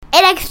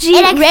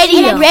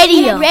Radio.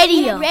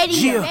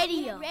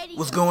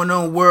 What's going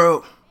on,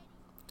 world?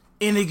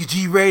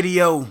 NXG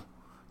Radio,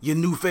 your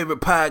new favorite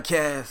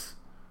podcast.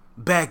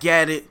 Back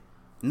at it.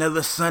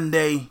 Another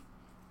Sunday.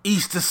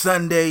 Easter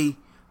Sunday.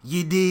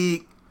 You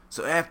dig?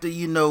 So after,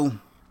 you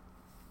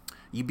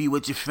be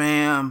with your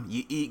fam,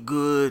 you eat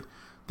good.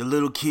 The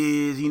little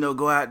kids,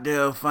 go out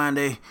there, find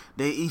their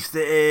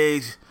Easter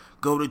eggs,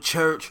 go to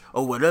church,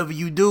 or whatever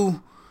you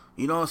do.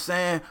 You know what I'm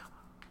saying?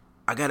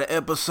 I got an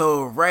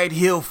episode right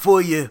here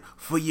for you,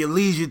 for your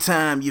leisure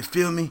time, you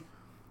feel me?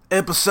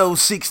 Episode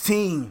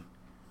 16.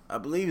 I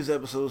believe it's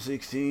episode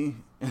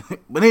 16.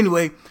 But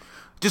anyway,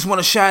 just want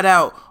to shout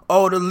out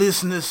all the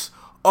listeners,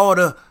 all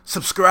the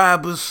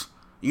subscribers.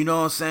 You know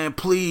what I'm saying?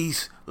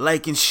 Please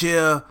like and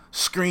share,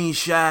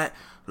 screenshot,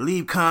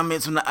 leave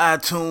comments on the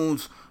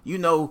iTunes.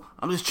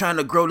 I'm just trying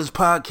to grow this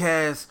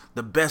podcast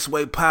the best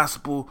way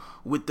possible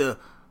with the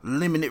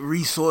limited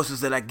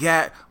resources that I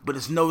got, but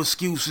it's no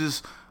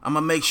excuses. I'm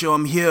going to make sure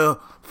I'm here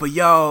for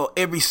y'all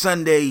every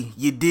Sunday,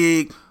 you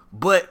dig?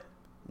 But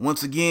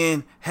once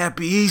again,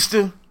 happy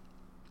Easter,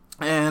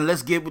 and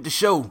let's get with the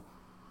show.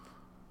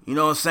 You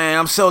know what I'm saying?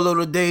 I'm solo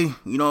today,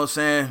 you know what I'm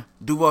saying?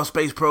 Duval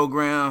Space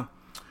Program.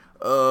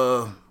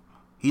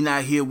 He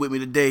not here with me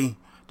today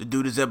to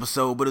do this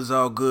episode, but it's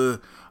all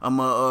good. I'm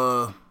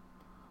going to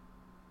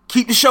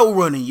keep the show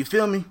running, you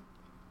feel me?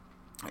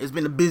 It's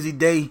been a busy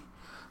day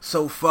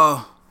so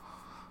far,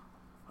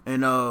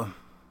 and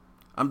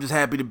I'm just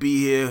happy to be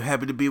here,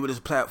 happy to be with this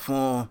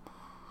platform,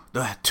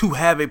 to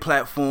have a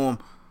platform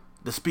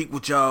to speak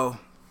with y'all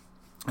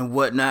and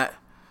whatnot.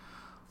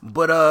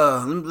 But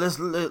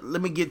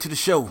let me get to the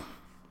show.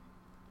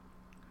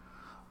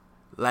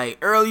 Like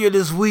earlier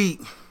this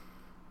week,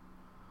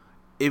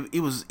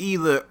 it was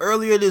either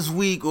earlier this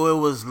week or it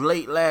was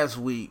late last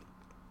week.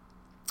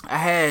 I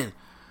had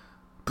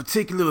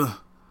particular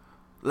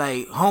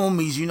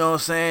homies, you know what I'm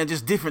saying,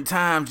 just different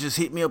times just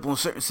hit me up on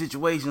certain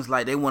situations,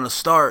 like they want to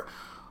start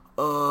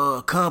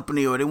a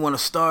company, or they want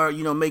to start,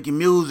 making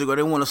music, or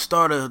they want to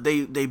start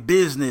they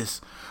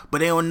business, but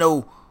they don't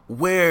know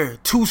where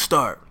to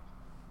start.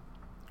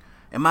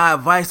 And my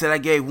advice that I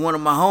gave one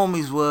of my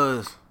homies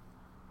was,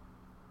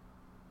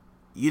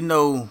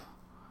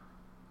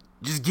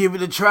 just give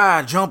it a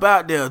try, jump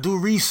out there, do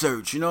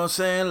research, you know what I'm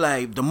saying?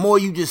 Like, the more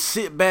you just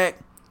sit back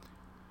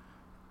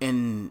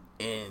and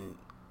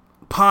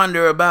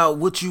ponder about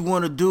what you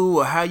want to do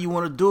or how you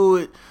want to do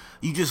it,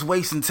 you just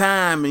wasting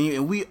time,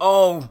 and we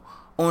all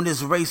on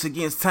this race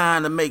against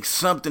time to make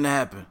something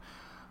happen.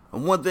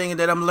 And one thing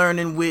that I'm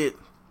learning with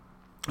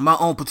my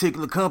own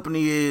particular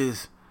company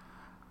is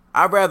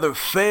I'd rather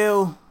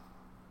fail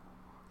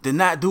than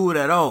not do it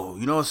at all,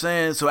 you know what I'm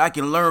saying? So I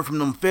can learn from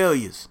them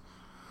failures.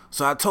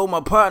 So I told my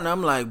partner,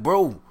 I'm like,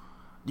 bro,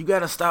 you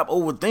gotta stop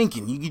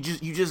overthinking.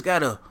 You just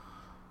gotta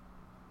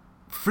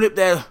flip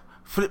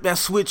that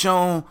switch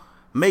on,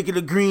 make it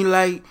a green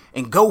light,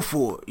 and go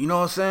for it. You know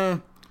what I'm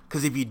saying?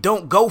 Because if you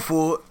don't go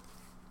for it,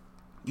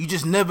 you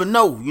just never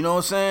know. You know what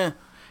I'm saying?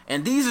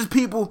 And these is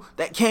people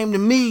that came to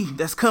me,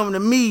 that's coming to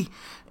me,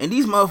 and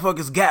these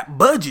motherfuckers got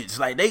budgets.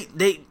 Like,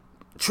 they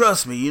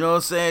trust me, you know what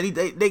I'm saying?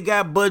 They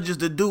got budgets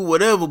to do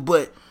whatever,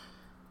 but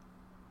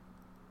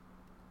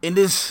in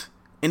this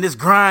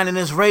grind, in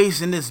this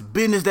race, in this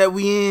business that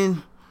we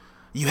in,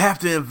 you have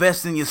to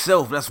invest in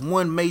yourself. That's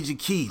one major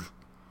key.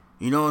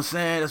 You know what I'm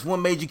saying? That's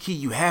one major key.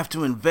 You have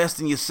to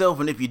invest in yourself.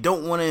 And if you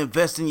don't want to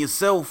invest in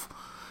yourself,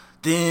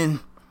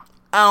 then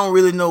I don't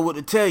really know what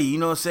to tell you. You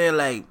know what I'm saying?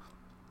 Like,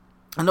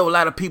 I know a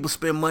lot of people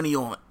spend money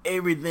on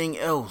everything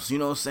else. You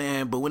know what I'm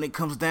saying? But when it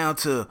comes down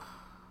to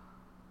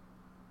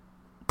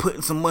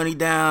putting some money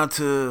down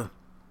to,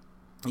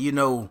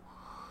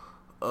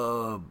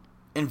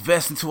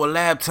 invest into a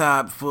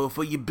laptop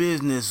for your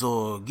business,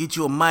 or get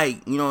you a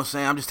mic, you know what I'm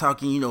saying? I'm just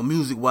talking,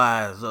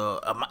 music-wise,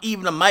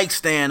 even a mic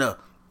stand, a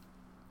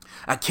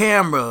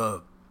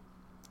camera,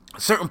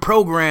 certain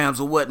programs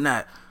or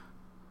whatnot.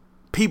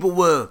 People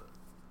will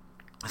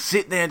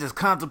sit there and just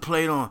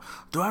contemplate on,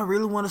 do I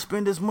really want to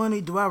spend this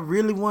money? Do I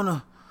really want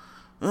to?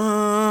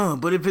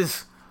 But if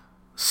it's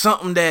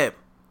something that,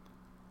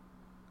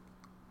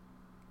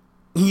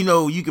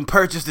 you can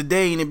purchase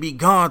today and it be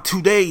gone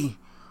today,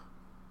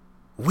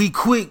 we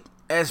quick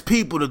as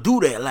people to do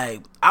that.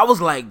 Like, I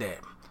was like that.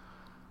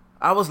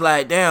 I was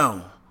like,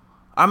 damn.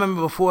 I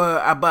remember before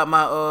I bought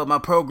my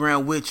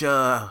program, which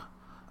I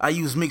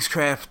use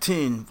Mixcraft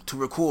 10 to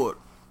record,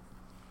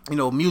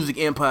 music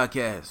and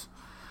podcasts.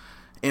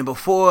 And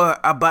before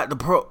I bought the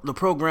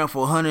program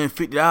for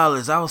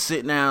 $150, I was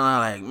sitting down and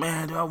I'm like,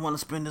 man, do I want to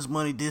spend this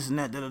money, this and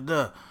that,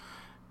 da-da-da.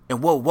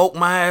 And what woke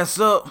my ass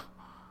up,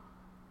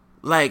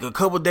 like a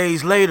couple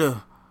days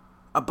later,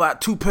 I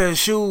bought 2 pairs of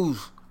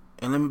shoes.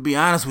 And let me be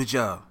honest with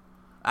y'all,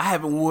 I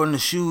haven't worn the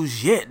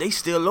shoes yet. They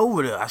still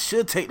over there. I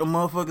should take the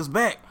motherfuckers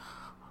back.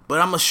 But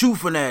I'm a shoe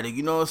fanatic,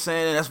 you know what I'm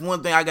saying? That's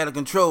one thing I gotta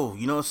control,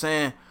 you know what I'm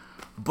saying?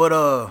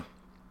 But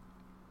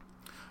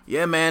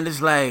yeah, man,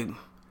 it's like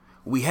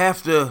we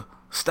have to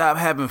stop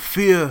having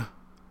fear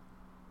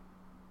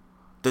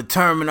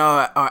determine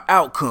our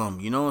outcome,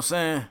 you know what I'm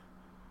saying?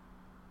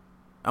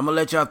 I'm gonna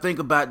let y'all think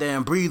about that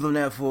and breathe on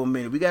that for a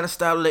minute. We gotta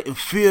stop letting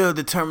fear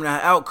determine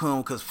our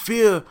outcome, because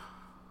fear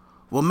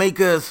will make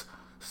us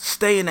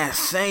stay in that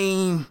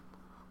same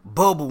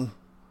bubble,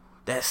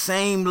 that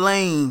same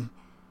lane,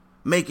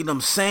 making them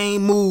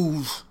same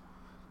moves,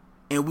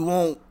 and we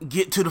won't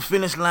get to the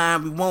finish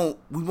line. We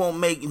won't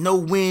make no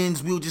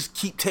wins. We'll just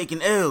keep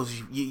taking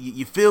L's.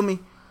 You feel me?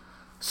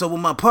 So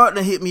when my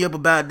partner hit me up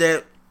about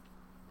that,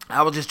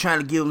 I was just trying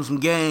to give him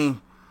some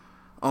game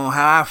on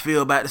how I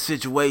feel about the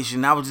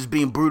situation. I was just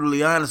being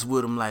brutally honest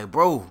with him, like,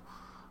 bro,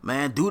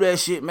 man, do that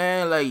shit,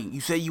 man. Like,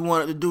 you say you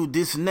wanted to do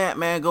this and that,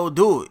 man, go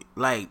do it.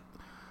 Like,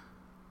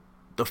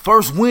 the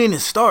first win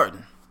is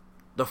starting.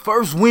 The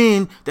first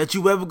win that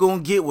you ever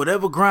gonna get,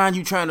 whatever grind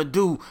you trying to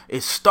do,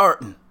 is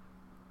starting.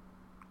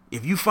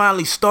 If you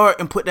finally start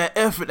and put that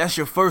effort, that's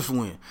your first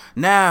win.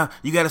 Now,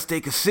 you gotta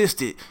stay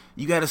consistent.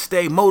 You gotta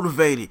stay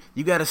motivated.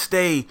 You gotta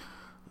stay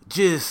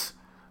just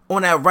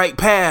on that right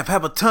path.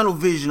 Have a tunnel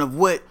vision of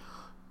what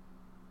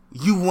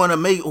you want to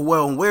make,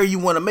 well, where you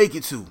want to make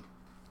it to.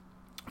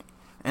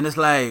 And it's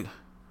like,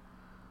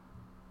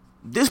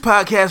 this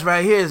podcast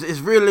right here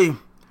is really,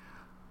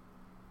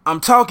 I'm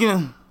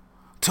talking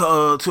to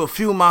a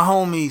few of my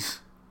homies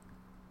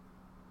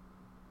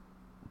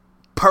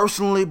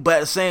personally, but at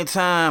the same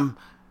time,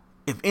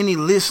 if any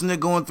listener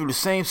going through the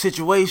same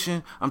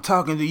situation, I'm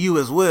talking to you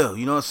as well.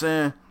 You know what I'm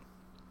saying?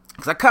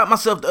 Because I caught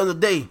myself the other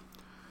day.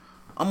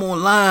 I'm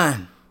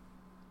online,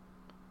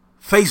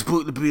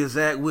 Facebook to be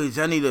exact, which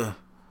I need to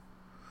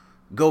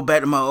go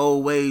back to my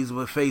old ways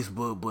with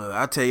Facebook, but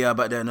I'll tell y'all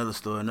about that another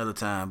story another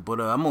time.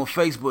 But I'm on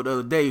Facebook the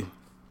other day,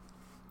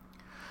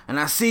 and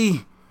I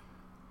see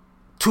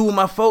two of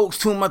my folks,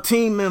 two of my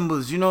team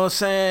members, you know what I'm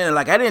saying?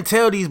 Like, I didn't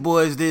tell these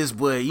boys this,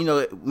 but, you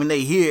know, when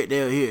they hear it,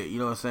 they'll hear it, you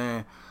know what I'm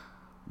saying?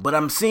 But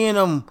I'm seeing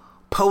them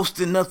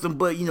posting nothing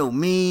but, you know,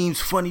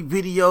 memes, funny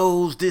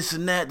videos, this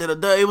and that,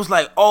 da-da-da. It was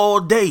like all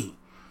day.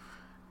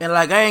 And,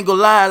 like, I ain't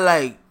gonna lie,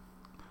 like,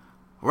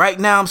 right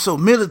now I'm so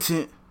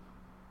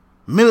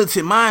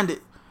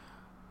militant-minded,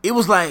 it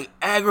was like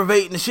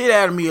aggravating the shit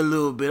out of me a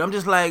little bit. I'm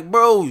just like,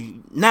 bro,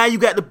 now you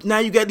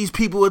got these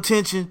people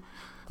attention.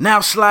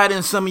 Now slide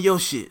in some of your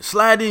shit.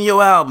 Slide in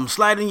your album.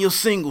 Slide in your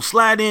single.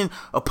 Slide in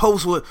a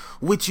post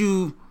with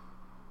you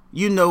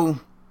know,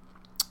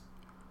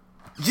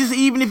 just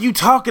even if you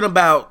talking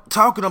about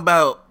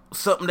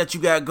something that you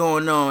got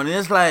going on. And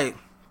it's like,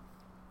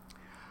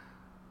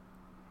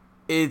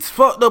 it's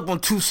fucked up on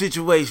two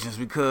situations,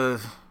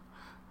 because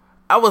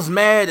I was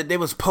mad that they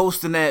was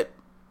posting that.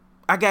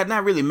 I got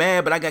not really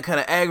mad, but I got kind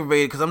of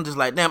aggravated, because I'm just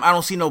like, damn, I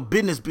don't see no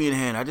business being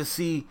handled. I just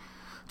see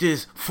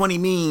just funny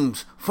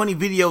memes, funny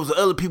videos of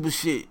other people's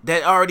shit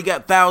that already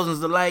got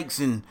thousands of likes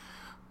and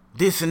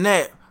this and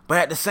that. But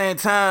at the same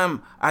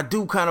time, I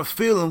do kind of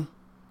feel them,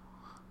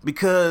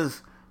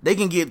 because they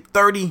can get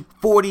 30,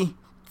 40,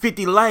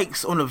 50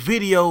 likes on a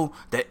video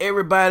that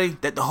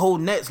the whole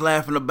net's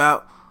laughing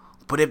about.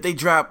 But if they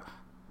drop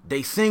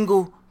they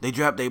single, they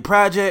drop their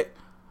project,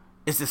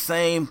 it's the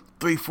same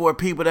 3-4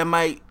 people that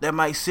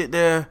might sit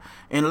there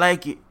and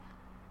like it.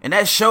 And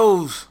that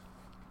shows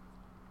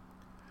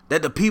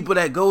that the people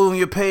that go on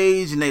your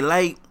page and they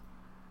like,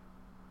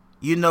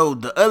 you know,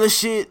 the other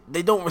shit,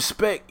 they don't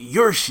respect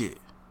your shit.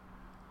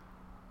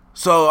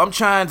 So I'm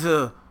trying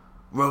to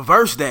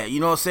reverse that, you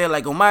know what I'm saying?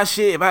 Like, on my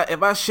shit,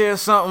 if I share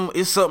something,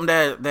 it's something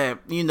that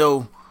you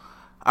know,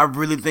 I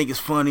really think is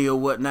funny or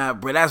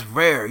whatnot, but that's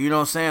rare, you know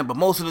what I'm saying? But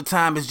most of the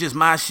time, it's just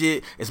my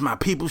shit, it's my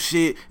people's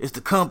shit, it's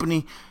the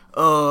company.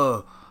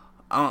 I'm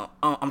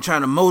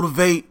trying to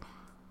motivate,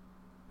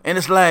 and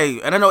it's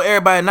like, and I know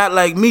everybody not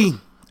like me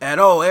at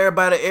all.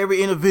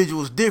 Every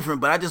individual is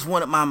different, but I just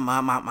wanted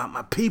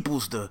my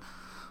peoples to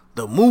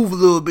move a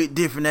little bit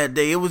different that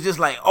day. It was just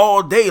like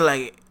all day.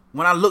 Like,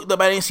 when I looked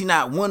up, I didn't see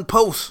not one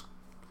post.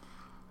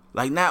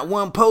 Like, not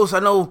one post. I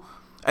know.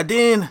 And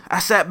then I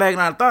sat back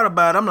and I thought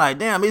about it. I'm like,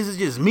 damn, is it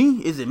just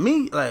me? Is it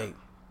me? Like,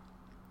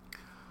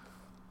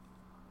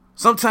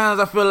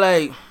 sometimes I feel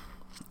like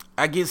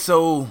I get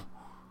so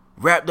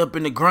wrapped up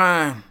in the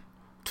grind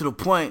to the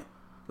point,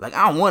 like,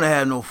 I don't want to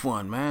have no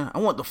fun, man. I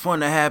want the fun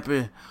to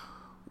happen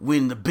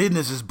when the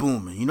business is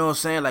booming. You know what I'm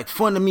saying? Like,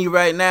 fun to me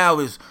right now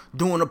is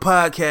doing a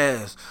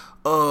podcast,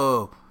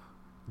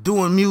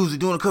 doing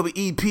music, doing a couple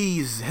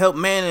EPs, help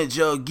manage,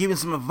 giving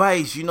some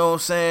advice, you know what I'm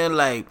saying?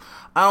 Like,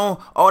 I don't,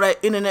 all that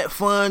internet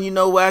fun, you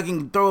know, where I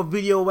can throw a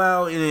video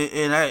out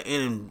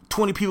and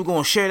 20 people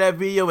gonna share that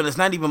video, and it's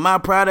not even my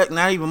product,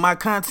 not even my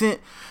content.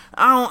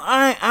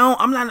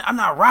 I'm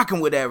not rocking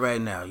with that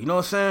right now, you know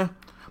what I'm saying?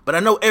 But I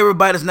know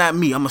everybody's not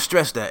me. I'm gonna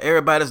stress that.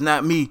 Everybody's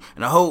not me,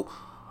 and I hope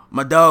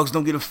my dogs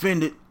don't get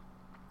offended,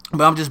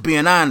 but I'm just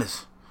being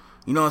honest.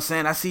 You know what I'm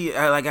saying? I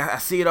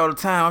see it all the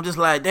time. I'm just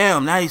like,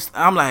 damn,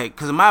 I'm like,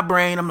 cause in my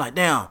brain, I'm like,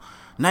 damn,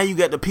 now you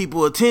got the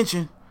people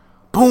attention,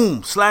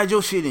 boom, slide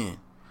your shit in.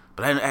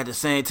 But at the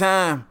same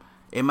time,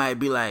 it might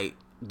be like,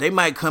 they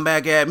might come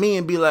back at me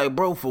and be like,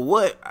 bro, for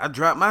what? I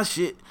dropped my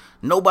shit.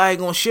 Nobody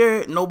gonna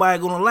share it.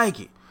 Nobody gonna like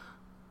it.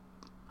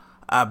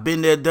 I've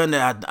been there, done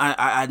that.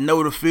 I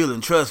know the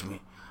feeling. Trust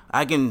me.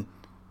 I can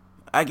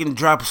I can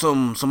drop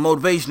some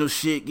motivational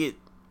shit, get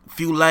a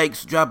few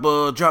likes, drop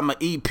my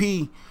EP,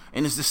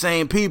 and it's the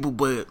same people,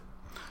 but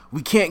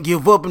we can't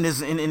give up in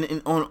this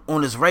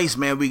on this race,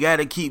 man. We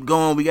gotta keep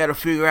going. We gotta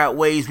figure out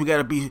ways. We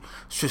gotta be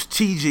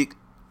strategic.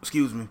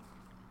 Excuse me.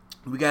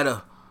 We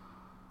gotta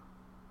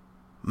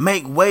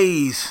make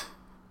ways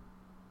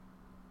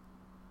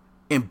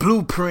and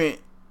blueprint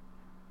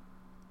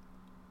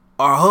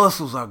our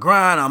hustles, our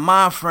grind, our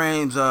mind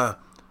frames,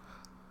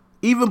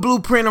 even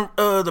blueprint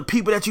the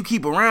people that you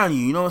keep around you.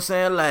 You know what I'm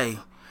saying? Like,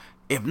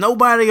 if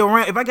nobody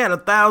around, if I got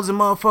 1,000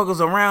 motherfuckers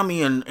around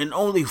me and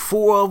only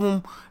 4 of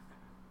them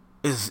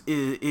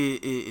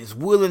is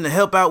willing to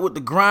help out with the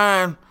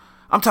grind,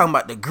 I'm talking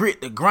about the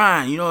grit, the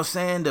grind. You know what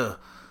I'm saying?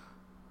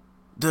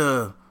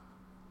 The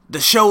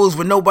shows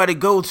where nobody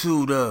go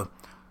to,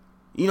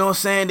 you know what I'm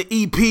saying? The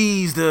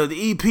EPs, the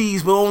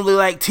EPs, but only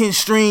like 10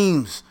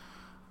 streams.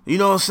 You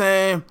know what I'm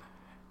saying?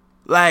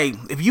 Like,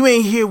 if you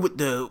ain't here with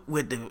the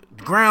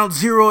ground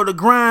zero of the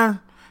grind,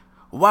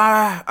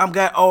 why I'm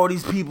got all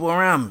these people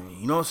around me?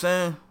 You know what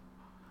I'm saying?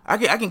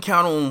 I can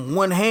count on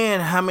one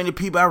hand how many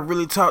people I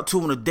really talk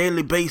to on a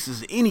daily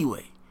basis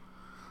anyway.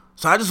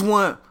 So I just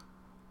want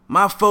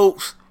my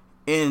folks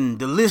and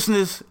the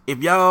listeners, if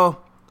y'all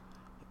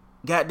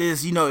got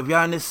this, you know, if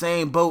y'all in this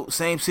same boat,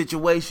 same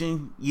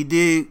situation, you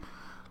dig,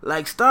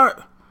 like,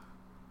 start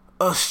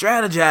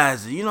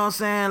strategizing. You know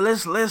what I'm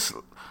saying?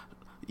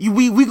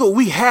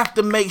 We have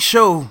to make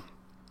sure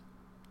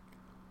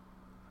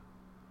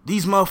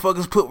these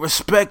motherfuckers put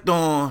respect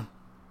on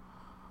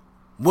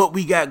what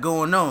we got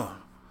going on.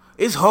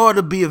 It's hard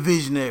to be a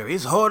visionary.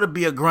 It's hard to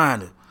be a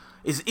grinder.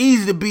 It's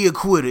easy to be a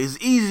quitter. It's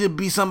easy to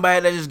be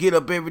somebody that just get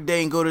up every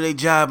day and go to their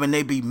job and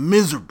they be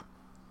miserable.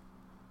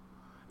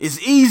 It's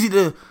easy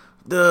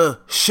to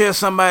share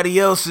somebody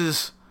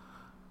else's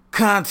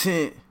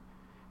content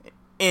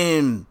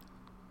and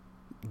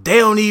they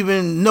don't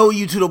even know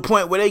you to the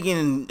point where they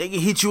can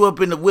hit you up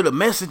with a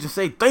message and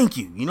say thank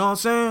you. You know what I'm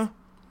saying?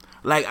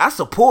 Like, I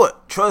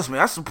support, trust me,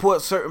 I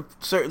support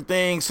certain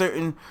things,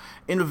 certain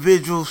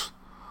individuals,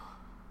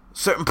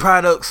 certain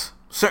products,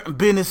 certain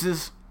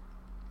businesses,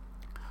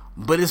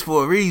 but it's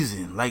for a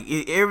reason. Like,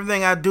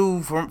 everything I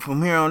do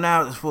from here on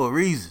out is for a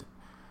reason.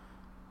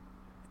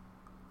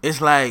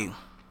 It's like,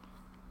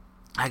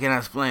 how can I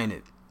explain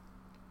it?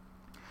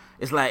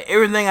 It's like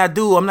everything I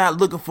do, I'm not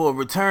looking for a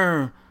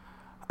return.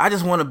 I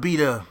just want to be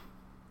the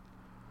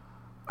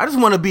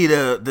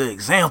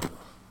example.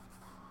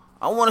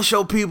 I want to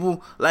show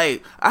people,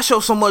 like, I show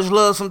so much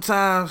love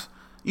sometimes.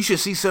 You should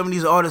see some of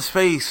these artists'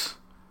 face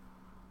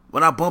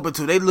when I bump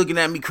into, they looking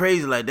at me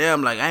crazy like,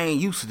 damn, like, I ain't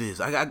used to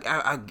this.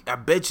 I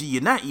bet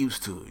you're not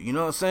used to it. You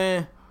know what I'm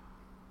saying?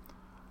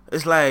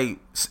 It's like,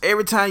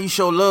 every time you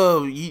show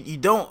love, you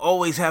don't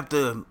always have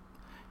to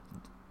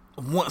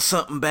want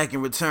something back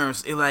in return.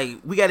 It's like,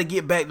 we got to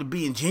get back to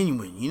being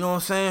genuine. You know what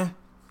I'm saying?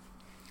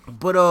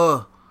 But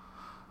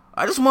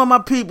I just want my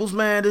peoples,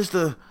 man, just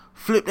to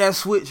flip that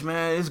switch,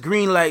 man. It's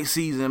green light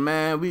season,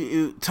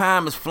 man.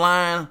 Time is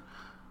flying.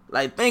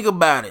 Like, think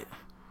about it.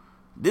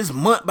 This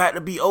month about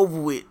to be over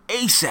with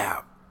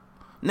ASAP.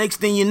 Next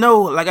thing you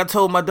know, like I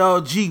told my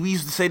dog G, we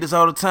used to say this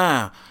all the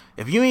time.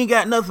 If you ain't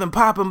got nothing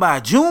popping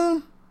by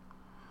June,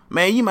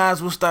 man, you might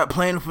as well start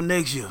planning for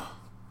next year.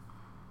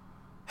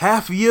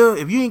 Half a year,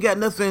 if you ain't got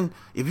nothing,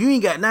 if you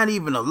ain't got not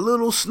even a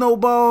little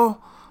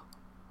snowball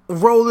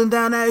rolling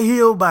down that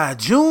hill by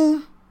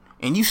June,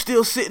 and you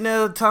still sitting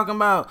there talking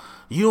about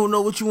you don't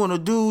know what you want to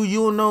do, you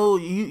don't know,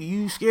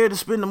 you scared to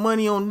spend the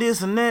money on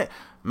this and that,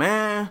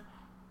 man,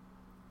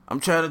 I'm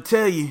trying to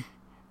tell you,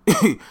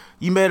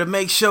 you better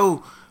make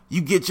sure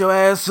you get your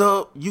ass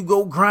up, you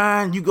go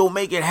grind, you go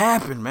make it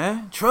happen,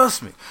 man.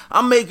 Trust me.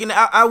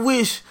 I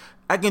wish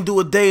I can do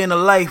a day in the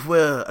life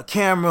where a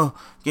camera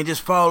can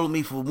just follow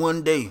me for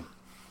one day.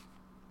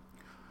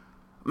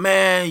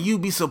 Man, you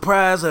be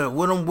surprised at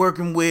what I'm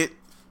working with.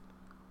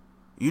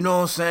 You know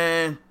what I'm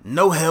saying?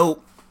 No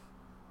help.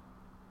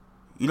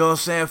 You know what I'm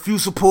saying? Few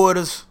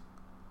supporters.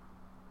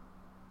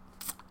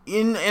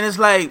 And it's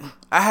like,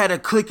 I had to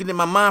click it in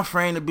my mind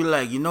frame to be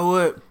like, you know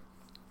what?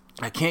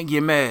 I can't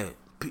get mad.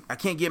 I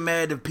can't get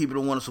mad if people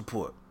don't want to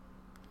support.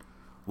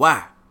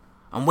 Why?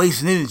 I'm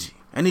wasting energy.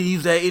 I need to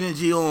use that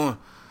energy on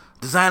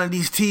designing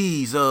these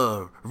tees,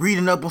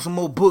 reading up on some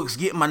more books,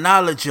 getting my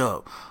knowledge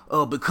up,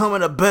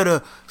 becoming a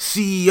better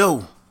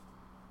CEO.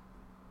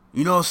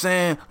 You know what I'm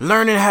saying?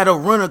 Learning how to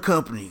run a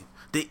company.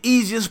 The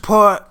easiest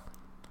part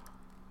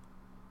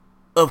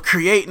of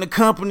creating a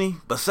company,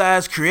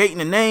 besides creating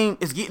a name,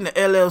 is getting the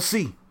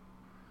LLC.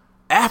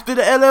 After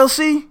the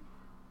LLC,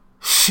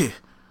 shit,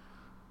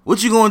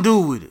 what you gonna do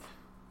with it?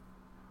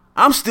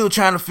 I'm still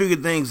trying to figure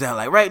things out.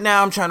 Like, right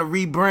now, I'm trying to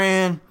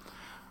rebrand.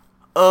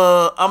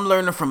 I'm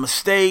learning from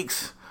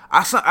mistakes.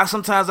 I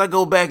sometimes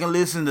go back and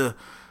listen to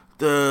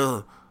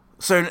the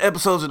certain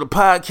episodes of the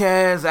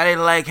podcast. I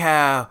didn't like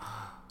how,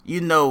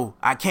 you know,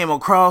 I came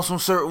across some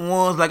certain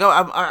ones. Like,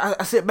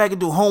 I sit back and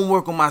do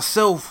homework on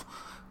myself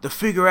to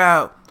figure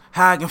out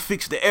how I can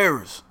fix the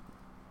errors.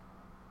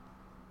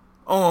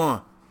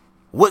 On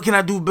what can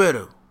I do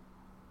better?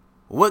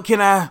 What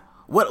can I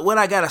What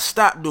I gotta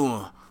stop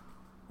doing?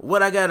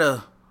 What I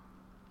gotta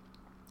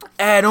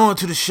add on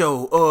to the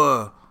show?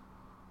 Or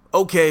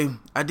okay,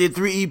 I did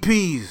 3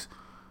 EPs.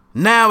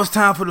 Now it's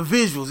time for the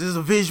visuals. This is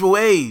a visual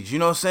age, you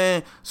know what I'm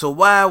saying? So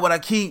why would I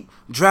keep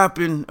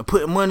dropping and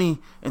putting money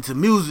into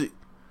music?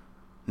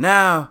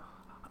 Now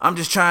I'm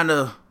just trying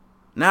to.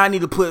 Now I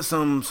need to put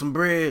some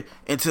bread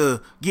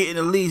into getting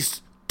at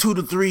least 2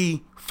 to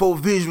 3, 4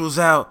 visuals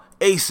out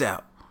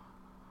ASAP.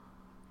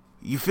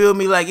 You feel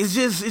me? Like it's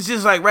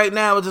just like right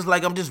now it's just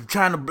like I'm just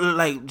trying to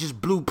like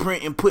just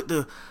blueprint and put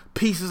the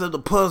pieces of the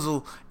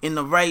puzzle in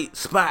the right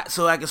spot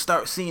so I can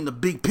start seeing the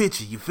big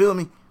picture. You feel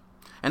me?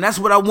 And that's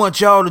what I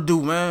want y'all to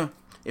do, man.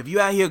 If you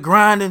out here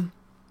grinding,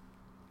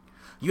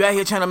 you out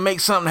here trying to make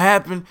something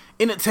happen,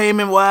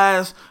 entertainment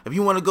wise, if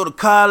you want to go to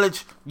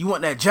college, you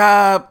want that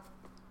job,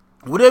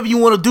 whatever you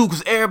want to do,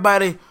 because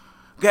everybody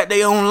got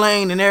their own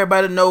lane and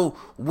everybody know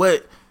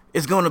what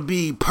is going to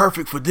be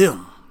perfect for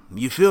them.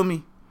 You feel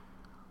me?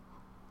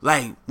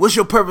 Like, what's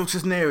your perfect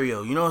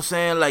scenario? You know what I'm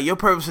saying? Like, your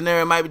perfect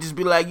scenario might just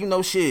be like, you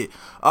know, shit,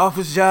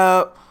 office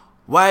job,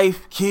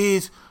 wife,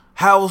 kids,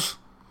 house,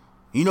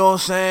 you know what I'm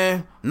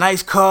saying?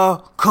 Nice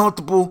car,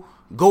 comfortable,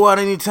 go out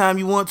anytime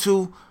you want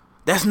to.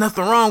 That's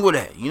nothing wrong with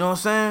that. You know what I'm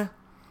saying?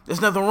 There's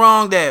nothing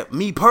wrong that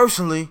me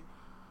personally,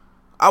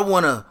 I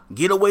want to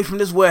get away from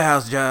this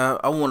warehouse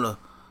job. I want to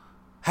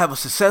have a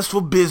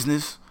successful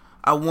business.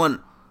 I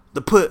want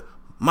to put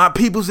my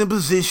peoples in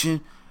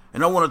position,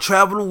 and I want to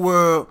travel the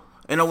world,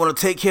 and I want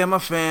to take care of my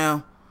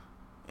fam,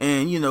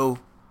 and you know,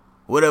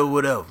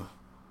 whatever.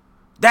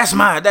 That's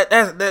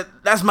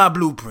that's my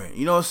blueprint.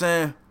 You know what I'm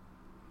saying?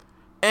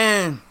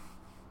 And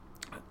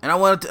I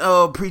wanted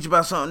to preach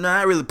about something. Nah,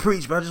 I really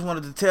preach, but I just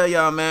wanted to tell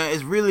y'all, man,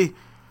 it's really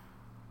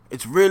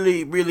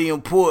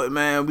important,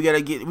 man. We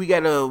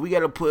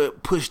gotta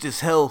push this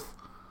health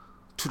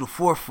to the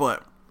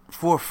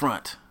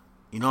forefront.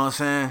 You know what I'm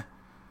saying?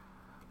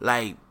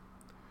 Like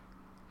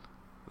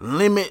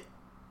limit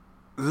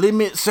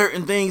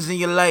certain things in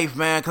your life,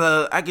 man.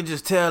 Cause I can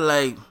just tell,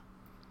 like,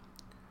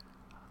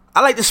 I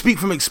like to speak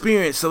from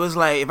experience. So it's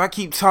like if I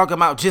keep talking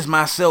about just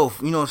myself,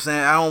 you know what I'm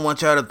saying? I don't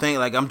want y'all to think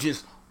like I'm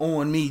just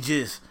on me,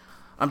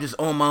 I'm just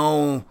on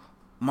my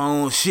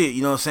own shit.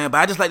 You know what I'm saying? But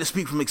I just like to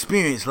speak from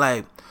experience.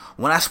 Like,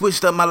 when I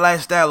switched up my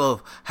lifestyle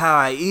of how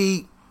I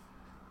eat,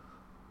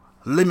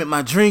 limit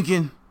my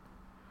drinking,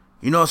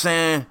 you know what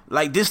I'm saying?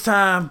 Like this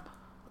time,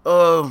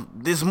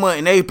 this month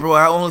in April,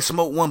 I only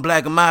smoked 1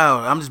 Black and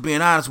Mild. I'm just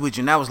being honest with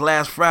you, and that was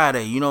last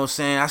Friday. You know what I'm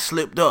saying? I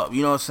slipped up.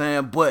 You know what I'm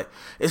saying? But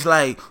it's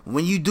like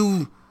when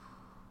you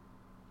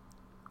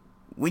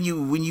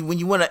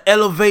want to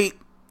elevate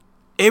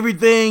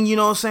everything, you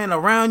know what I'm saying,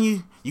 around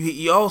you.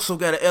 You also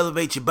got to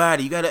elevate your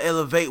body. You got to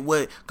elevate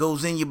what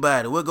goes in your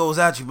body, what goes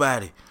out your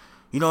body.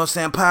 You know what I'm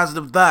saying?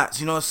 Positive thoughts,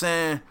 you know what I'm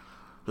saying?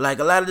 Like,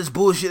 a lot of this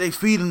bullshit they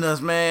feeding us,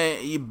 man,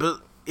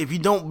 if you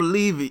don't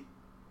believe it,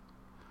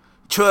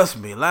 trust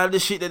me, a lot of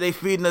this shit that they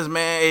feeding us,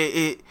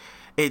 man,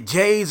 it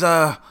jades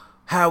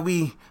how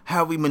we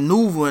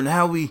maneuver and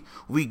how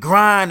we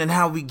grind and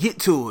how we get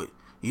to it.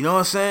 You know what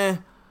I'm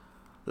saying?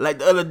 Like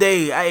the other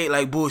day, I ate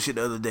like bullshit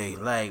the other day.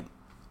 Like,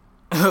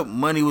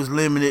 money was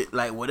limited.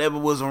 Like, whatever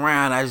was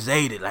around, I just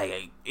ate it.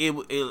 Like, it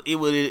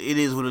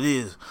is what it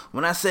is.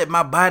 When I said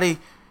my body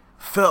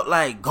felt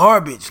like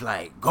garbage,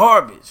 I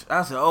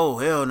said, oh,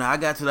 hell no. I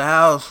got to the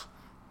house,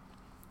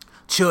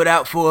 chilled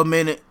out for a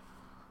minute.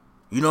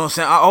 You know what I'm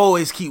saying? I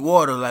always keep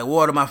water. Like,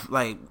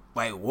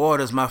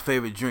 water's my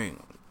favorite drink.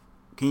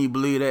 Can you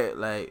believe that?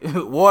 Like,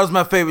 water's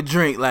my favorite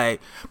drink. Like,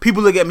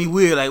 people look at me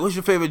weird. Like, what's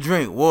your favorite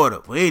drink?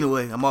 Water. But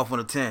anyway, I'm off on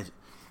a tangent.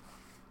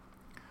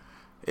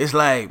 It's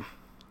like,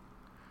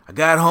 I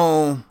got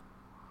home.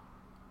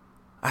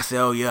 I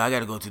said, oh yeah, I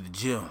gotta go to the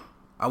gym.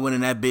 I went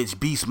in that bitch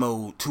beast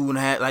mode,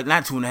 2.5, like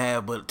not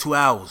 2.5, but 2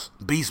 hours,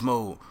 beast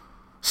mode,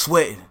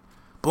 sweating.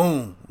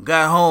 Boom,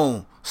 got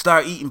home,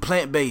 start eating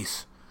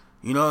plant-based.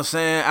 You know what I'm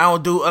saying? I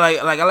don't do, like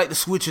I like to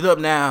switch it up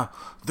now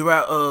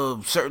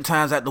throughout certain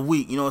times out the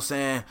week. You know what I'm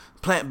saying?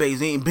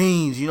 Plant-based, eating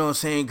beans, you know what I'm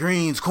saying?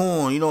 Greens,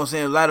 corn, you know what I'm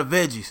saying? A lot of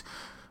veggies.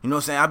 You know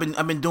what I'm saying?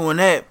 I've been doing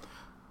that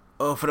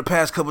for the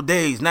past couple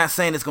days. Not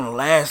saying it's gonna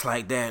last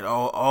like that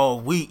all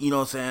week. You know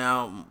what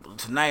I'm saying?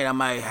 Tonight I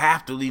might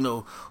have to, you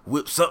know,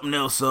 whip something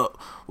else up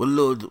with a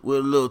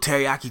little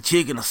teriyaki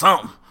chicken or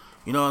something.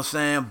 You know what I'm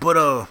saying?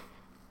 But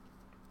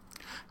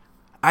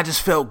I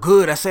just felt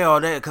good. I say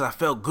all that because I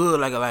felt good.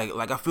 Like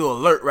I feel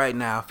alert right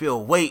now. I feel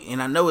awake,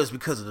 and I know it's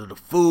because of the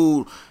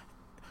food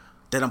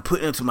that I'm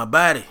putting into my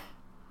body.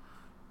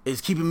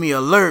 It's keeping me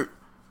alert.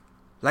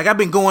 Like, I've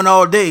been going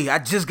all day. I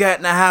just got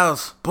in the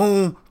house.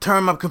 Boom.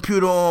 Turn my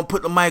computer on.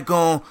 Put the mic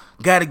on.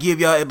 Gotta give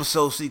y'all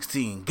episode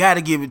 16. Gotta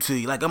give it to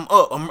you. Like, I'm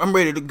up. I'm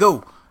ready to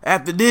go.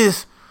 After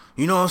this,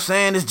 you know what I'm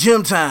saying? It's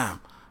gym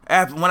time.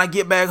 When I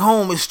get back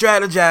home, it's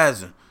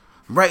strategizing.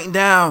 Writing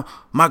down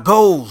my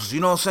goals. You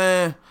know what I'm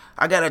saying?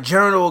 I got a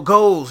journal of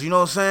goals. You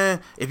know what I'm saying?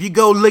 If you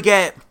go look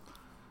at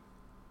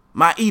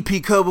my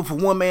EP cover for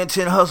One Man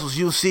 10 Hustles,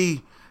 you'll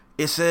see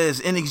it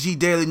says NXG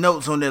Daily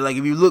Notes on there. Like,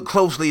 if you look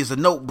closely, it's a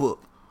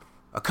notebook.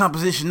 A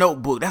composition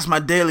notebook. That's my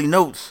daily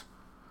notes.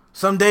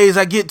 Some days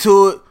I get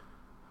to it.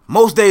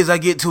 Most days I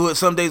get to it.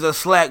 Some days I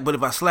slack. But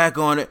if I slack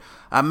on it,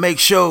 I make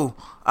sure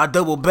I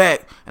double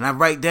back and I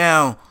write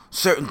down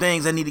certain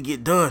things I need to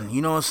get done.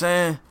 You know what I'm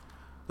saying?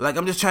 Like,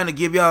 I'm just trying to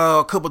give y'all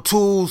a couple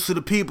tools to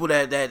the people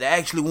that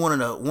actually want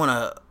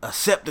to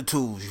accept the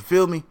tools. You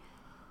feel me?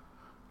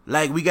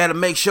 Like, we got to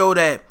make sure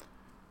that,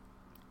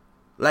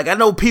 like, I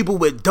know people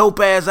with dope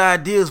ass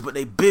ideas, but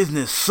they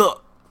business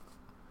suck.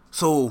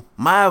 So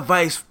my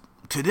advice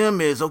to them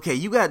is, okay,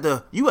 you got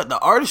the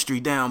artistry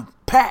down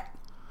pat.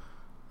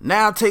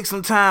 Now take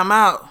some time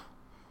out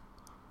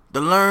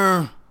to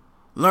learn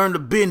the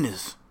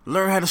business,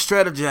 learn how to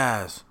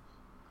strategize.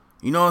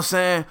 You know what I'm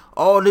saying?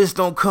 All this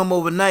don't come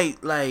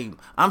overnight. Like,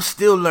 I'm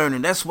still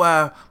learning. That's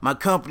why my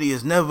company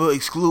is never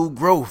exclude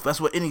growth. That's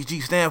what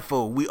NXG stand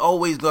for. We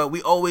always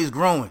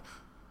growing.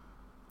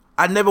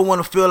 I never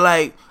want to feel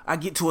like I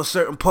get to a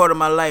certain part of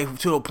my life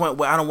to a point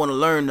where I don't want to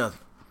learn nothing.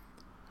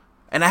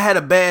 And I had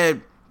a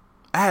bad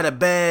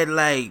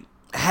like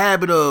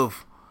habit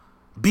of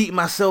beating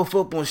myself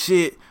up on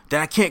shit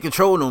that I can't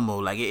control no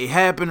more. Like, it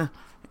happened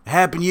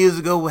years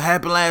ago, it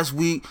happened last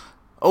week.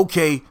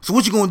 Okay, so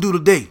what you gonna do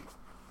today?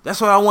 That's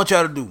what I want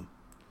y'all to do.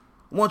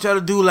 I want y'all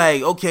to do,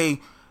 like, okay,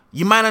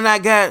 you might have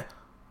not got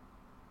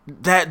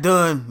that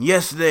done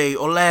yesterday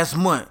or last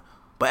month,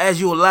 but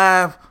as you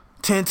alive,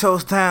 10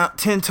 toes down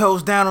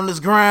on this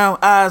ground,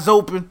 eyes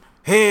open,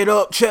 head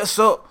up, chest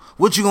up,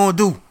 what you gonna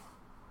do?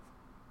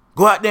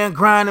 Go out there and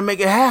grind and make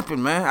it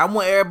happen, man. I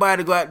want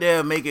everybody to go out there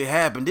and make it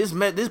happen. This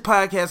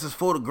podcast is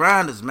for the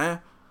grinders,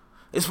 man.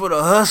 It's for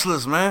the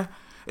hustlers, man.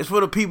 It's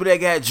for the people that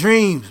got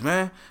dreams,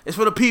 man. It's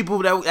for the people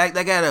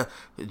that got a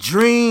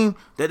dream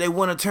that they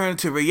want to turn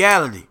into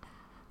reality.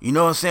 You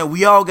know what I'm saying?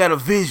 We all got a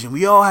vision.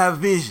 We all have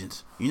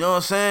visions. You know what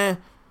I'm saying?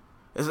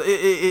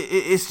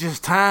 It's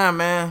just time,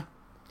 man.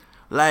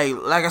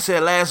 Like I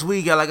said last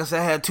week, I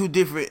had two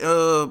different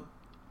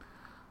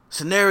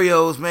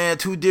scenarios, man.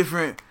 Two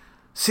different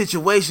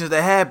situations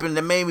that happened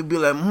that made me be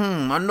like,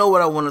 I know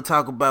what I want to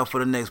talk about for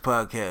the next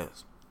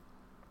podcast.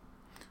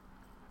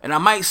 And I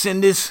might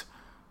send this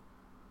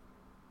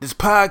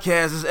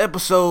podcast, this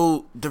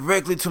episode,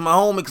 directly to my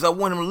homie because I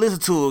want him to listen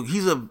to it.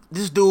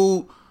 This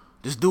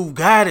dude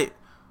got it,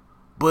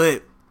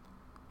 but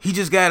he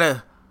just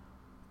gotta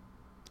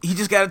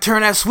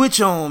turn that switch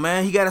on,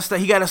 man. He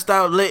gotta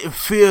stop letting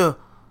fear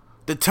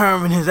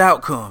determine his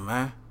outcome,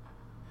 man.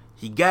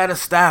 He gotta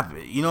stop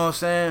it. You know what I'm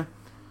saying?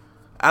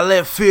 I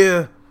let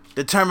fear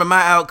determine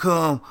my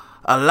outcome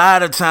a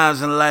lot of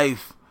times in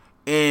life,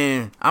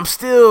 and I'm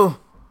still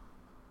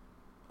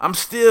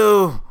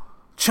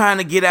trying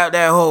to get out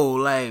that hole.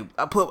 Like,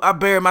 I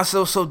buried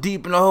myself so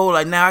deep in the hole,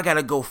 like, now I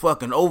gotta go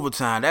fucking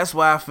overtime. That's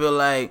why I feel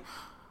like,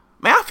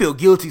 man, I feel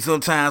guilty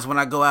sometimes when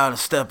I go out and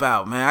step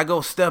out, man. I go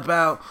step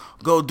out,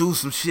 go do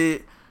some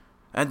shit,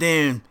 and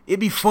then it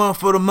be fun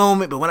for the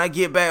moment, but when I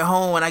get back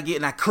home and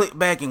I click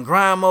back in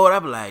grind mode, I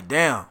be like,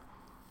 damn,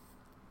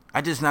 I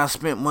just not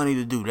spent money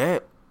to do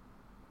that.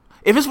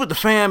 If it's with the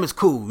fam, it's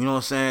cool, you know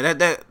what I'm saying?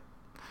 That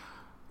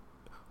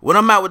when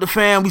I'm out with the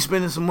fam, we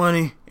spending some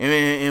money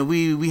and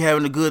we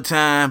having a good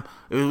time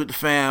with the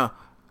fam.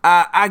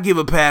 I give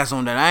a pass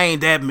on that. I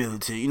ain't that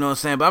militant, you know what I'm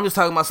saying? But I'm just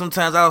talking about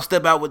sometimes I'll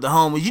step out with the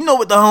homies. You know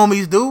what the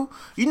homies do.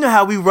 You know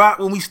how we rock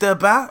when we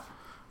step out.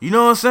 You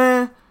know what I'm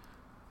saying?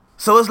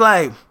 So it's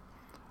like,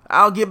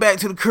 I'll get back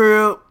to the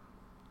crib.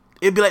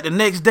 It'd be like the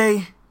next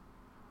day.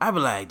 I'd be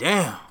like,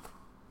 damn,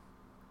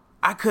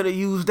 I could have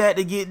used that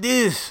to get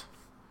this.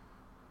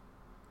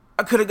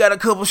 I could have got a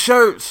couple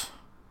shirts.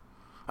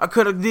 I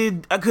could have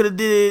did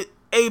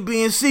A,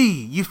 B, and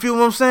C. You feel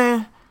what I'm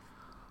saying?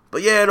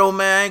 But yeah, though,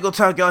 man, I ain't gonna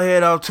talk y'all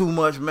head off too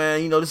much,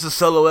 man. You know, this is a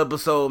solo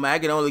episode, man. I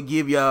can only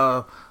give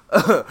y'all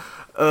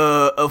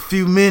a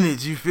few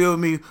minutes, you feel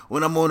me,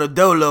 when I'm on a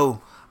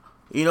dolo.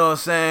 You know what I'm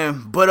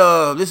saying?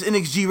 But this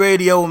NXG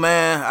Radio,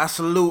 man, I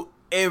salute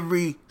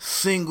every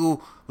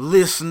single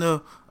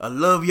listener. I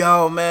love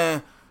y'all,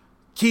 man.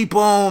 Keep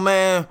on,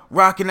 man,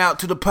 rocking out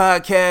to the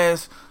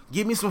podcast.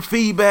 Give me some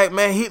feedback,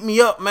 man. Hit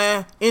me up,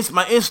 man.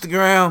 My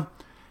Instagram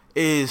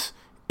is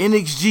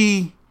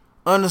NXG_Deezy.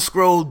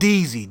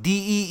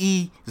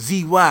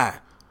 DEEZY.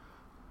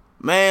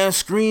 Man,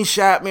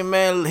 screenshot me,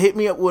 man. Hit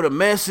me up with a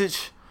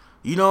message.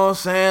 You know what I'm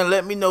saying?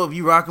 Let me know if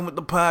you rocking with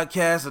the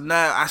podcast or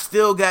not. I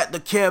still got the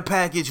care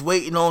package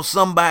waiting on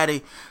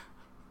somebody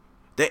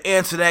to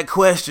answer that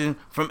question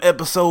from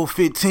episode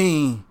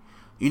 15.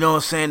 You know what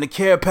I'm saying? The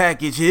care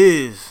package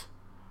is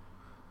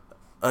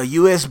a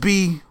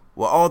USB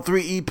with all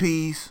 3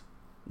 EPs,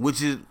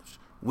 which is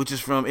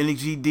from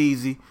NXG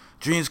Deezy.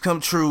 Dreams Come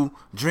True,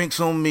 Drinks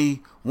on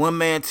Me, One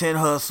Man 10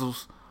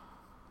 Hustles,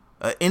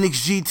 a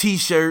NXG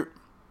t-shirt,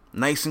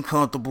 nice and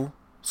comfortable,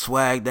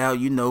 swagged out,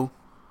 you know,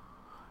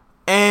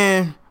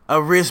 and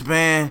a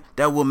wristband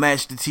that will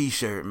match the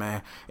t-shirt,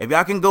 man. If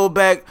y'all can go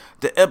back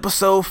to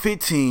episode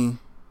 15,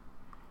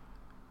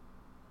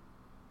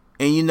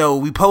 and you know,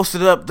 we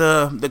posted up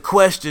the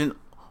question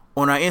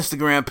on our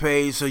Instagram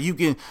page, so you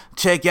can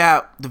check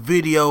out the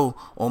video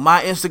on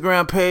my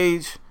Instagram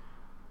page,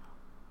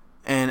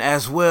 and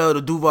as well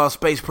the Duval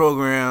Space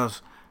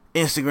Programs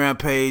Instagram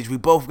page. We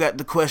both got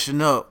the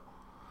question up.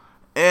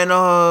 And,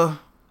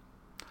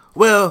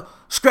 well,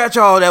 scratch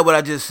all that what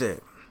I just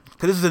said.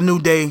 Because this is a new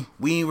day.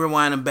 We ain't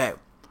rewinding back.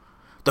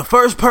 The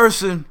first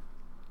person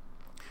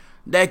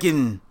that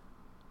can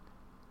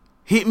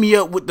hit me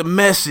up with the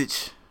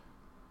message,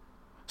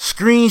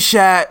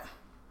 screenshot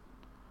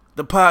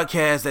the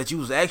podcast that you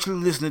was actually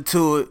listening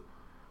to it,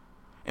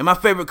 and my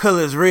favorite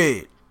color is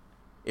red.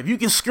 If you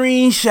can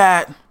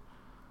screenshot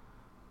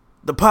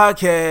the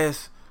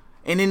podcast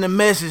and in the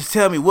message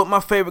tell me what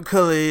my favorite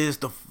color is,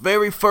 the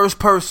very first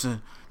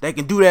person that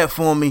can do that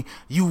for me,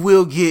 you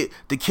will get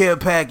the care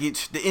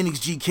package, the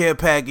NXG care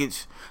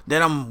package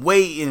that I'm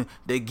waiting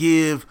to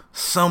give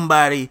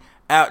somebody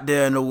out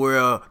there in the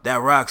world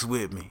that rocks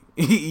with me.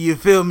 You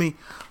feel me?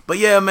 But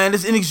yeah, man,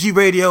 this NXG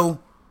Radio.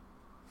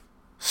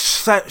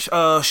 Shout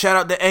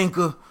out to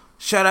Anchor.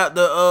 Shout out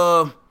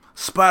to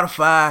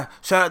Spotify.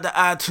 Shout out to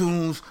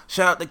iTunes.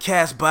 Shout out to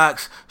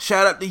Castbox.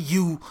 Shout out to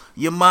you,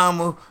 your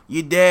mama,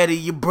 your daddy,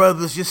 your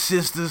brothers, your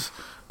sisters.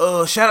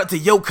 Shout out to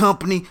your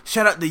company.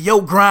 Shout out to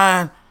your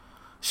grind.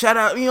 Shout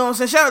out, you know what I'm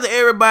saying? Shout out to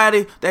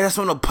everybody that's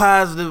on a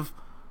positive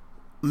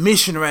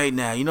mission right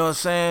now. You know what I'm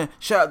saying?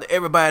 Shout out to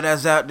everybody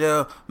that's out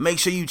there. Make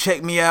sure you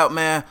check me out,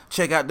 man.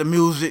 Check out the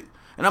music.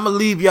 And I'm going to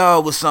leave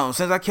y'all with something.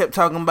 Since I kept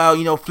talking about,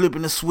 you know,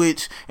 flipping the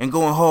switch and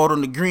going hard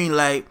on the green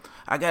light,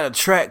 I got a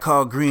track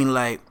called Green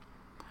Light.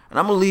 And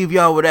I'm going to leave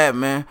y'all with that,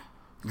 man.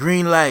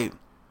 Green Light.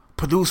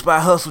 Produced by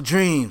Hustle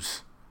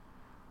Dreams.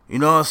 You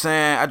know what I'm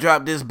saying? I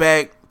dropped this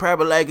back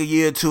probably like a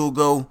year or two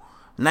ago.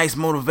 Nice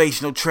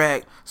motivational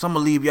track. So I'm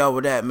going to leave y'all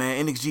with that,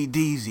 man. NXG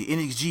DZ.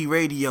 NXG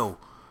Radio.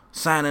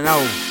 Signing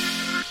off.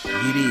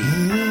 Get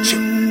in.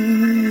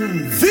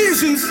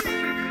 Visions.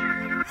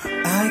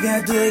 I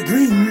got the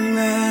green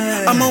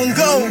light. I'm on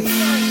go.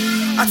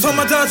 I told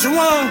my dog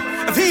Jerome,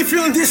 if he ain't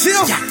feeling this here,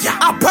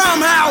 I'll buy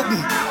him out.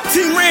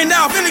 Team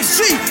Randolph,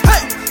 NXG.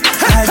 Hey,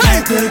 I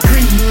got the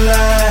green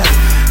light.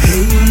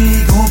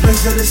 Hey, gon'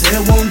 place that his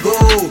head won't go.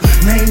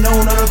 Name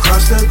known all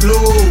across the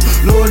globe.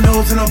 Lord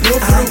knows and I'm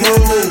built for the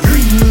road. I got the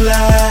green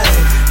light.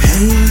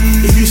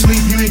 Hey, if you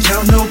sleep, you ain't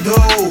count no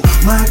dough.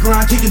 My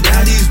grind kicking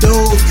down these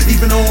doors.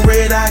 Even on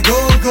red, I go.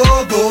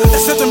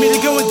 It's up to me to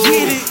go and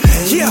get it.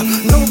 Yeah,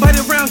 nobody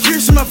around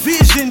here's my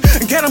vision.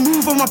 Gotta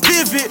move on my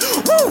pivot.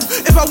 Woo!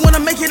 If I wanna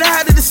make it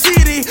out of the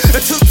city,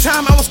 it took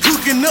time, I was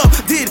cooking up.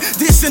 Did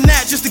this and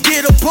that just to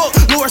get a book.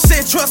 Lord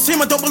said trust him,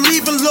 I don't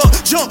believe in luck.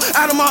 Jump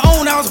out of my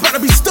own, I was about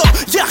to be stuck.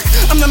 Yeah,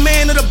 I'm the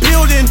man of the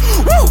building.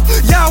 Woo!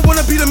 Y'all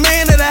wanna be the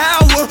man of the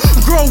hour.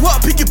 Grow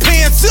up, pick your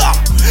pants up.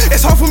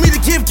 It's hard for me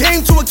to give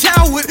game to a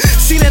coward.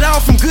 Seen it all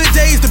from good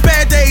days to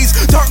bad days.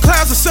 Dark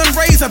clouds and sun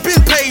rays, I've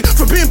been paid.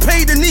 For being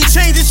paid, the need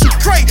changes, you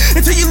great.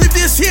 Until you live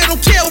this here, don't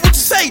care what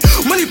you say.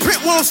 Money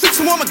print won't stick,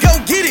 so I'ma go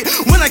get it.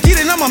 When I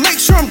get it, I'ma make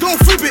sure I'm gon'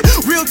 flip it.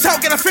 Real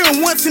talk, got a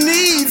feeling wants and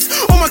needs.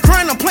 On my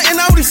grind, I'm planting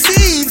all these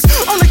seeds.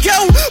 On the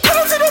go,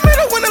 pedal to the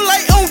middle when the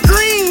light on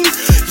green.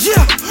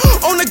 Yeah,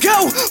 on the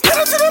go,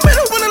 pedal to the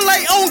middle when the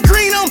light on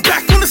green. I'm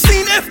back on the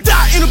scene,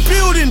 F-Dot in the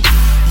building.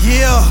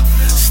 Yeah.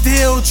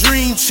 Still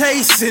dream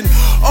chasing.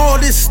 All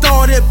this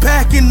started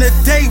back in the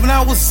day when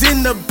I was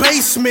in the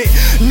basement.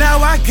 Now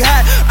I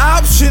got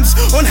options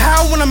on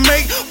how I wanna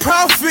make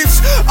profits.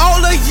 All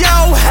of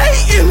y'all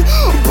hating,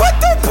 but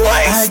the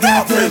boy I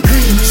got the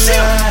green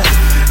light.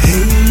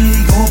 Hey,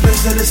 gon'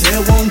 place that his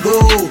head won't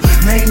go.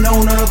 Name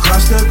known all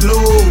across the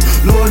globe.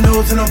 Lord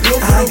knows and I'm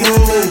built for the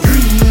road. I got the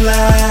green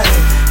light.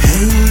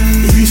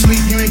 Hey, if you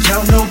sleep, you ain't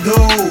count no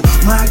dough.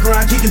 My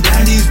grind kicking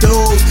down these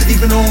doors.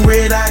 Even on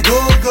red, I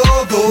go.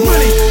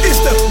 Money is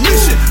the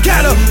mission.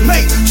 Gotta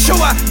make sure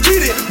I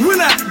get it.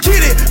 When I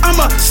get it,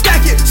 I'ma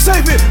stack it,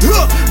 save it,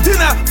 look, then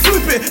I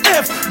flip it.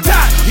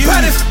 F-Dot, by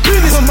this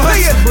business.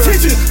 Pay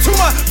attention to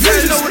my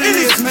vision.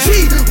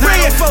 NXG,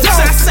 ran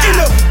dogs in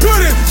the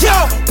building.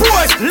 Y'all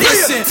boys,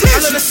 listen.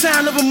 I love the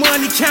sound of a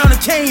money counter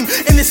came.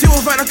 And this here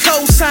was right a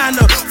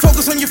co-signer.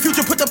 Focus on your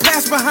future, put the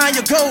past behind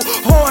you. Go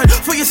hard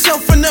for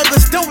yourself and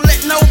others. Don't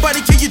let nobody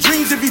kill your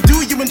dreams. If you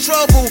do, you in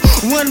trouble.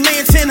 1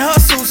 man, 10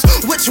 hustles.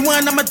 Which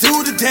one I'ma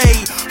do today?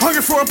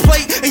 Hungry for a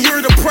plate and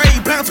you're the prey.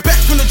 Bounce back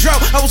from the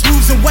drought, I was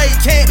losing weight.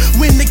 Can't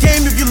win the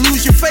game if you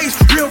lose your face.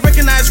 Real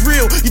recognize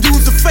real, you do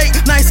the fake.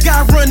 Nice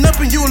guy run up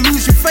and you'll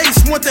lose your face.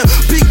 Want the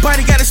big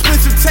body, got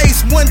expensive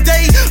taste. One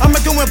day, I'ma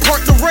go and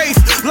park the race.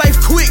 Life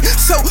quick,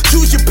 so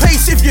choose your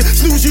pace. If you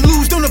snooze, you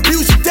lose, don't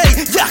abuse your day.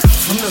 Yeah.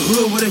 From the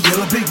hood with a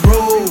yellow brick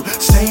road.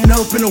 Staying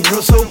up in a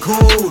world so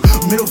cold.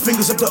 Middle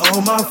fingers up to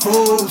all my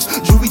foes.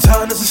 Juvie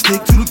taught us to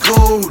stick to the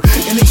code.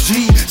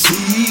 NXG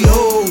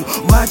CEO,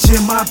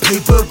 watching my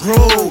paper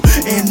grow.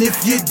 And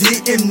if you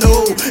didn't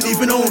know,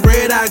 even on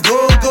red I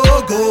go.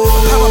 Pop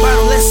a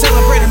bottle, let's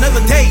celebrate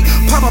another day.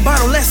 Pop a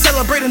bottle, let's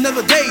celebrate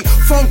another day.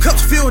 Phone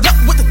cups filled up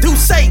with the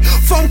deuce say.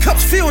 Phone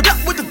cups filled up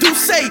with the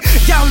deuce say.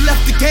 Y'all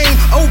left the game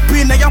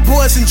open, now y'all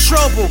boys in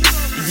trouble.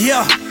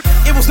 Yeah,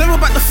 it was never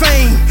about the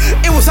fame,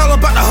 it was all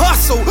about the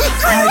hustle.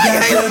 I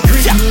got the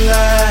green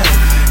light.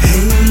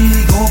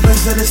 Hey, gon'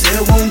 place that his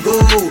head won't go.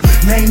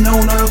 Name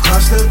known all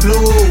across the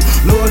globe.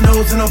 Lord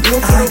knows and I'm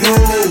built for the road.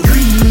 I got the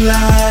green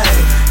light.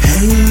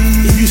 Hey,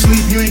 if you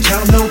sleep, you ain't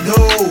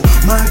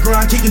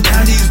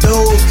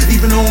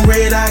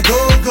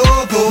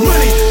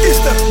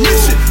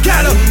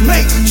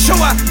show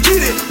I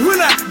get it.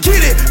 When I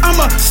get it,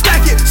 I'ma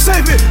stack it,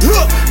 save it,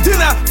 look, then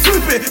I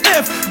flip it.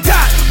 F.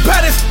 Dot,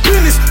 baddest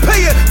business,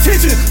 pay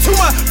attention to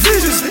my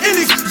visions.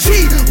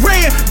 NXG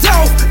ran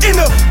off in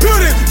the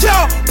building,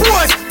 y'all